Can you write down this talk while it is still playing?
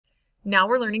Now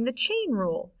we're learning the chain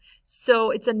rule.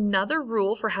 So it's another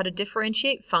rule for how to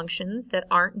differentiate functions that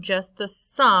aren't just the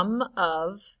sum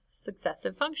of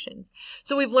successive functions.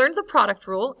 So we've learned the product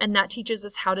rule, and that teaches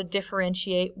us how to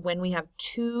differentiate when we have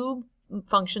two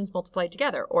functions multiplied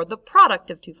together, or the product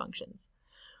of two functions.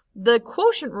 The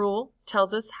quotient rule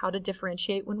tells us how to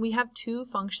differentiate when we have two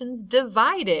functions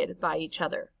divided by each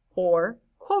other, or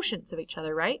quotients of each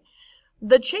other, right?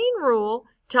 The chain rule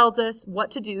tells us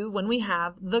what to do when we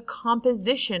have the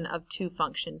composition of two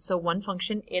functions, so one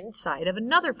function inside of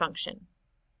another function.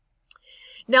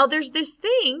 Now there's this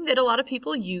thing that a lot of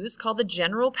people use called the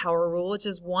general power rule, which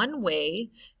is one way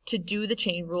to do the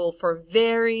chain rule for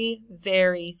very,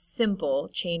 very simple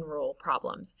chain rule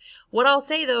problems. What I'll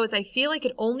say though is I feel like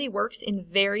it only works in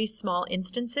very small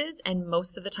instances, and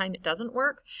most of the time it doesn't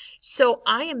work. So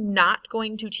I am not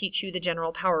going to teach you the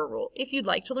general power rule. If you'd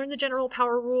like to learn the general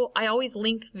power rule, I always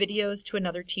link videos to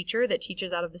another teacher that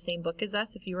teaches out of the same book as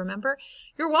us, if you remember.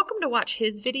 You're welcome to watch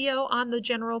his video on the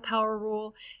general power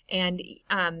rule and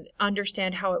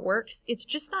understand how it works. It's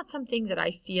just not something that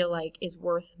I feel like is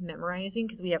worth memorizing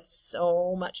because we have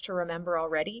so much to remember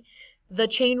already. The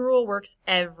chain rule works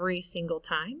every single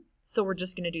time, so we're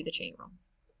just going to do the chain rule.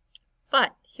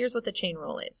 But here's what the chain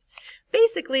rule is.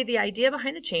 Basically, the idea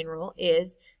behind the chain rule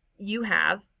is you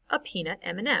have a peanut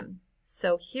M&M.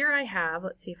 So here I have,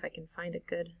 let's see if I can find a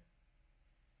good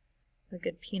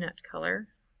peanut color.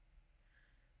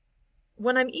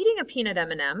 When I'm eating a peanut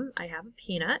M&M, I have a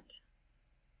peanut,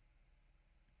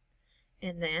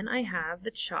 and then I have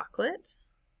the chocolate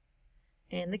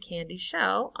and the candy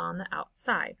shell on the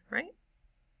outside, right?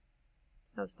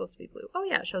 That was supposed to be blue. Oh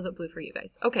yeah, it shows up blue for you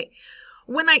guys. Okay,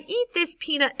 when I eat this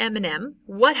peanut M&M,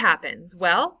 what happens?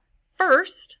 Well,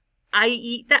 first, I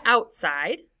eat the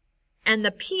outside, and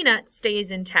the peanut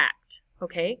stays intact,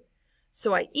 okay?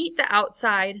 So I eat the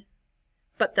outside,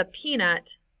 but the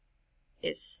peanut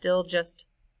is still just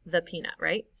the peanut,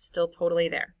 right? Still totally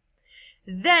there.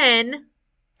 Then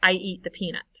I eat the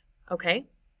peanut, okay?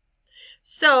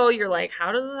 So you're like,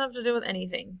 how does it have to do with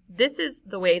anything? This is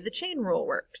the way the chain rule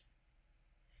works.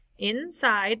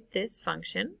 Inside this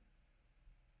function,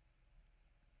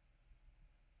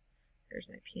 there's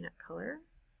my peanut color.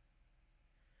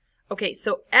 Okay,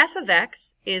 so f of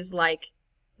x is like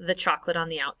the chocolate on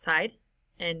the outside,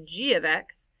 and g of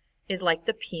x is like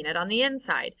the peanut on the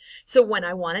inside. So when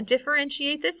I want to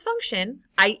differentiate this function,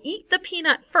 I eat the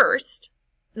peanut first,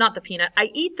 not the peanut, I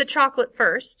eat the chocolate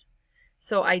first.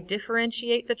 So I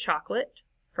differentiate the chocolate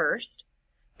first,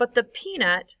 but the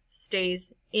peanut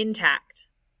stays intact.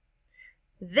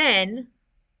 Then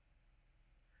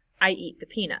I eat the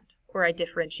peanut, or I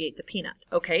differentiate the peanut.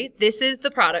 Okay, this is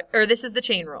the product, or this is the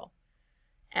chain rule.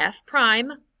 F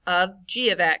prime of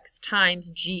g of x times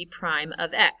g prime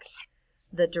of x.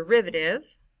 The derivative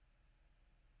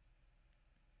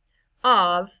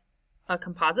of a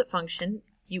composite function.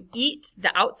 You eat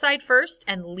the outside first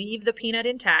and leave the peanut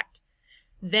intact.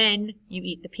 Then you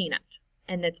eat the peanut,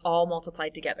 and it's all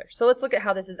multiplied together. So let's look at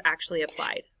how this is actually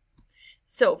applied.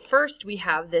 So first we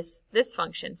have this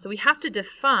function. So we have to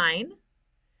define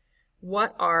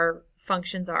what our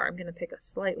functions are. I'm going to pick a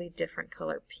slightly different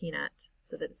color peanut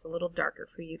so that it's a little darker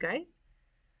for you guys.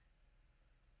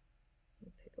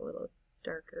 I'll pick a little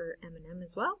darker M&M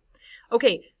as well.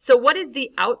 Okay, so what is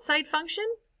the outside function?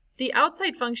 The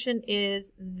outside function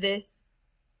is this,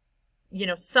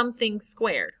 something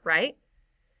squared, right?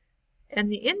 And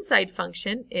the inside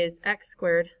function is x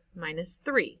squared minus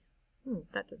 3.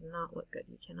 That does not look good.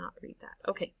 You cannot read that.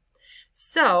 Okay,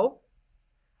 so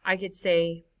I could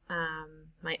say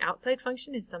my outside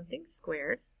function is something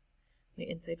squared. My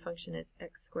inside function is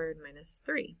x squared minus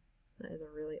 3. That is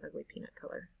a really ugly peanut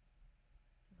color.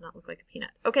 Does not look like a peanut.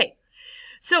 Okay,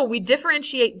 so we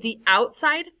differentiate the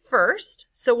outside first.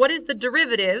 So what is the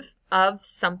derivative of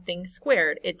something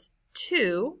squared? It's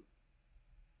 2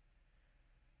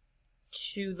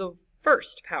 to the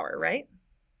first power, right?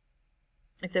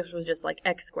 If this was just like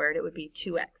x squared, it would be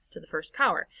 2x to the first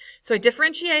power. So I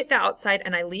differentiate the outside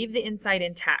and I leave the inside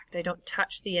intact. I don't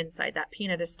touch the inside. That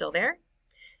peanut is still there.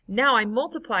 Now I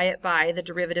multiply it by the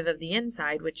derivative of the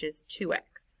inside, which is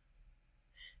 2x.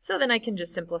 So then I can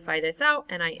just simplify this out,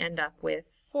 and I end up with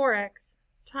 4x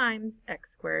times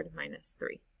x squared minus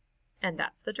 3. And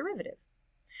that's the derivative.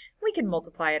 We can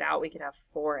multiply it out. We could have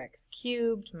 4x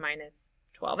cubed minus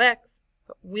 12x.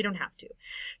 But we don't have to.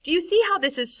 Do you see how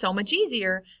this is so much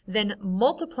easier than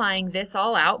multiplying this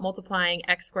all out, multiplying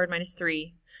x squared minus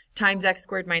 3 times x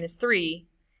squared minus 3,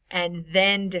 and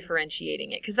then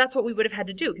differentiating it? Because that's what we would have had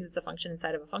to do, because it's a function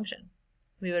inside of a function.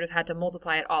 We would have had to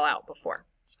multiply it all out before.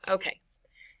 Okay,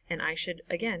 and I should,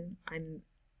 again,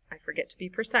 I forget to be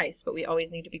precise, but we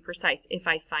always need to be precise. If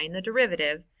I find the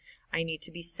derivative, I need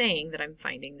to be saying that I'm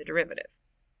finding the derivative.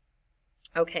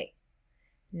 Okay,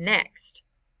 next.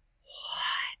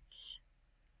 What?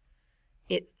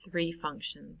 It's 3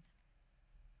 functions.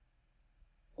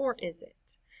 Or is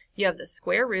it? You have the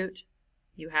square root,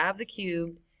 you have the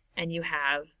cubed, and you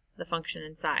have the function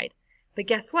inside. But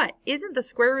guess what? Isn't the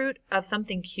square root of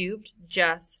something cubed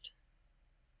just,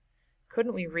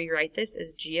 couldn't we rewrite this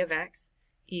as g of x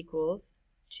equals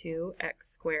 2x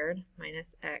squared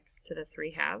minus x to the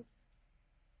 3/2?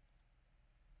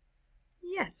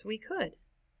 Yes, we could.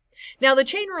 Now the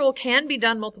chain rule can be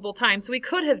done multiple times, so we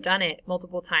could have done it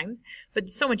multiple times, but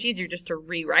it's so much easier just to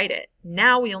rewrite it.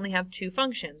 Now we only have 2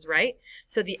 functions, right?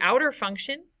 So the outer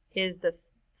function is the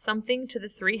something to the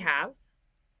 3/2,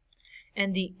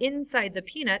 and the inside the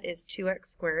peanut is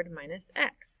 2x squared minus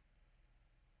x.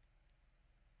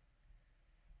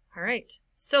 All right,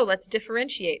 so let's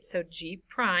differentiate. So g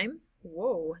prime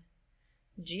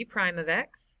of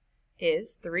x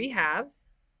is 3/2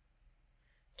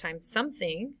 times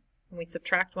something, and we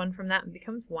subtract 1 from that and it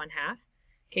becomes 1/2.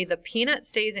 Okay, the peanut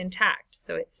stays intact,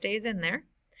 so it stays in there.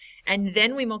 And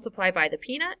then we multiply by the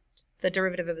peanut, the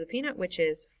derivative of the peanut, which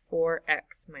is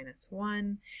 4x minus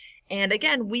 1. And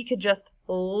again, we could just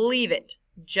leave it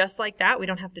just like that. We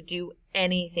don't have to do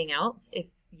anything else. If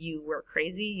you were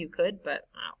crazy, you could, but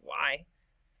why?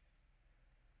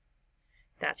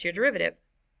 That's your derivative.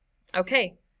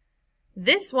 Okay.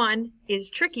 This one is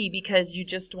tricky because you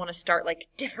just want to start like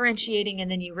differentiating and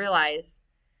then you realize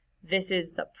this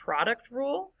is the product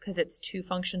rule because it's 2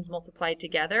 functions multiplied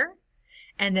together.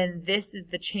 And then this is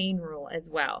the chain rule as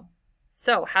well.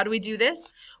 So how do we do this?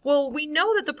 Well, we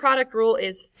know that the product rule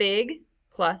is fig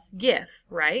plus gif,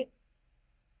 right?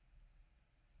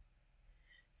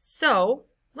 So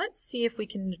let's see if we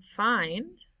can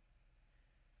find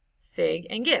fig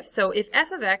and gif. So if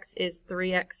f of x is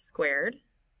 3x squared,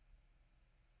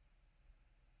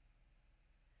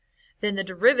 then the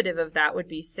derivative of that would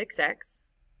be 6x.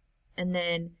 And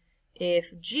then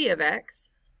if g of x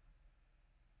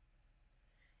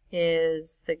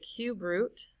is the cube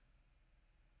root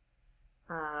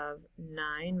of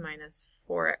 9 minus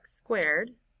 4x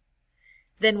squared,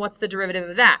 then what's the derivative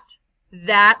of that?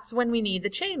 That's when we need the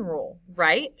chain rule,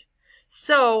 right?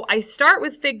 So I start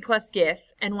with fig plus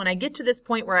gif, and when I get to this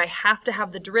point where I have to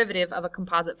have the derivative of a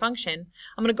composite function,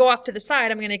 I'm going to go off to the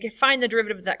side, I'm going to find the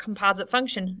derivative of that composite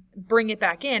function, bring it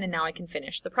back in, and now I can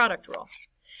finish the product rule.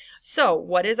 So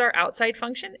what is our outside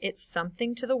function? It's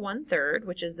something to the 1/3,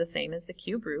 which is the same as the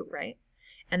cube root, right?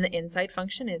 And the inside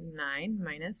function is 9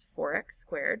 minus 4x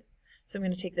squared. So I'm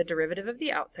going to take the derivative of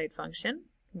the outside function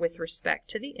with respect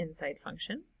to the inside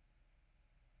function.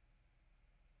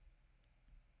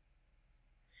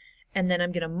 And then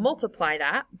I'm going to multiply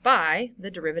that by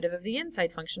the derivative of the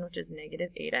inside function, which is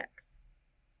negative 8x.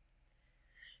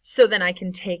 So then I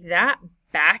can take that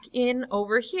back in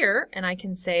over here, and I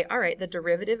can say, all right, the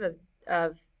derivative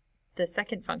of the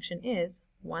second function is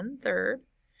 1/3.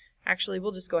 Actually,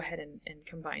 we'll just go ahead and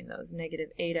combine those.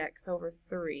 Negative 8x over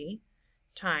 3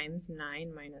 times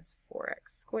 9 minus 4x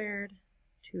squared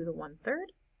to the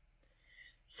 1/3.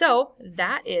 So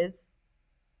that is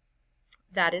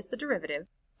the derivative.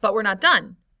 But we're not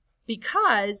done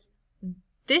because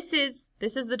this is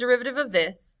the derivative of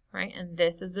this, right? And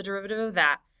this is the derivative of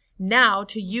that. Now,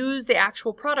 to use the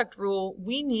actual product rule,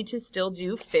 we need to still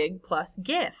do fig plus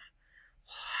gif.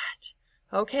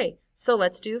 What? Okay, so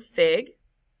let's do fig.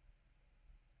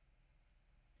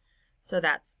 So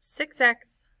that's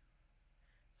 6x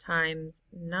times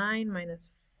 9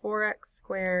 minus 4x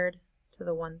squared to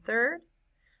the 1/3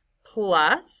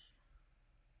 plus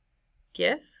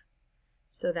gif.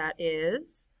 So that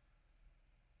is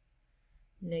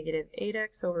negative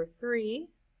 8x over 3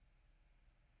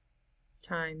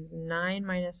 times 9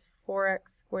 minus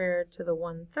 4x squared to the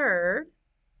 1/3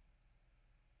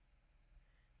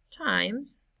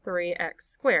 times 3x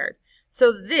squared.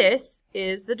 So this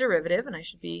is the derivative, and I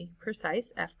should be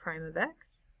precise, f prime of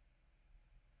x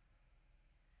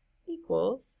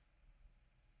equals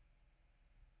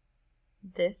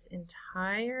this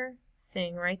entire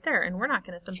thing right there, and we're not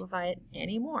going to simplify it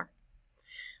anymore.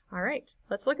 All right,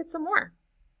 let's look at some more.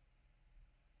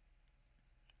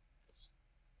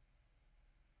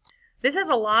 This has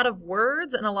a lot of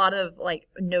words and a lot of like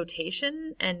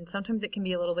notation, and sometimes it can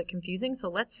be a little bit confusing, so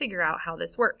let's figure out how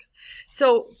this works.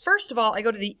 So first of all, I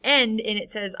go to the end and it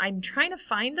says I'm trying to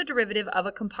find the derivative of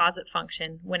a composite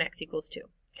function when x equals 2.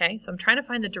 Okay, so I'm trying to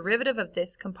find the derivative of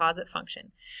this composite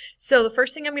function. So the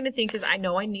first thing I'm going to think is I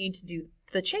know I need to do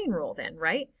the chain rule then,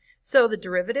 right? So the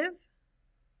derivative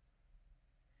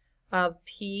of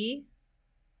p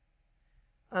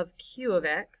of q of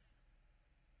x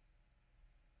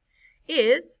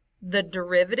is the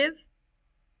derivative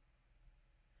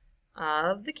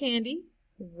of the candy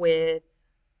with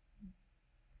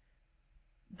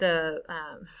the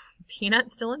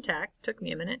peanut still intact, took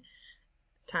me a minute,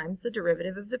 times the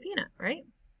derivative of the peanut, right?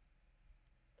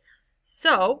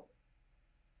 So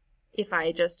if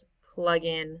I just plug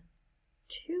in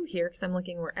 2 here, because I'm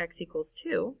looking where x equals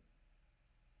 2,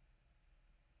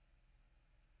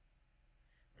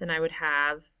 then I would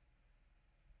have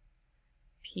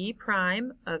p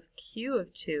prime of q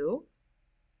of 2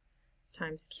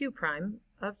 times q prime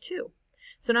of 2.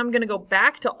 So now I'm going to go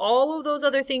back to all of those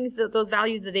other things, those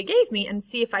values that they gave me, and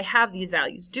see if I have these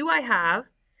values. Do I have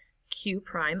q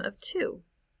prime of 2?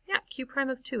 Yeah, q prime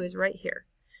of 2 is right here.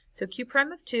 So q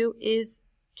prime of 2 is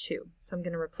 2. So I'm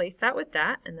going to replace that with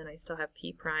that, and then I still have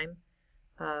p prime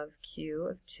of q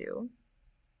of 2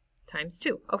 times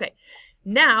 2. Okay,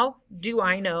 now do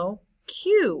I know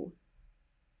q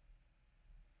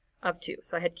of 2?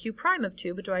 So I had q prime of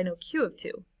 2, but do I know q of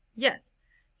 2? Yes,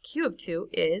 q of 2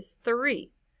 is 3.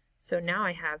 So now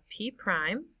I have p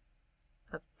prime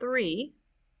of 3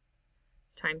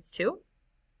 times 2.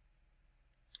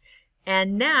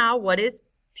 And now what is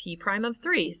p prime of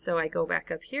 3? So I go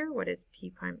back up here. What is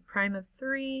p prime of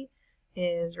 3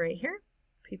 is right here.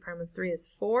 P prime of 3 is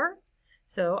 4.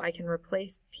 So I can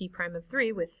replace p prime of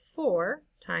 3 with 4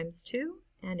 times 2,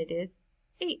 and it is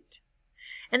 8.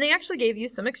 And they actually gave you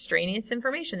some extraneous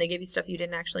information. They gave you stuff you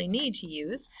didn't actually need to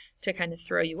use to kind of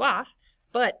throw you off,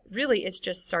 but really it's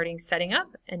just setting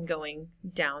up and going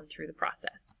down through the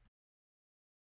process.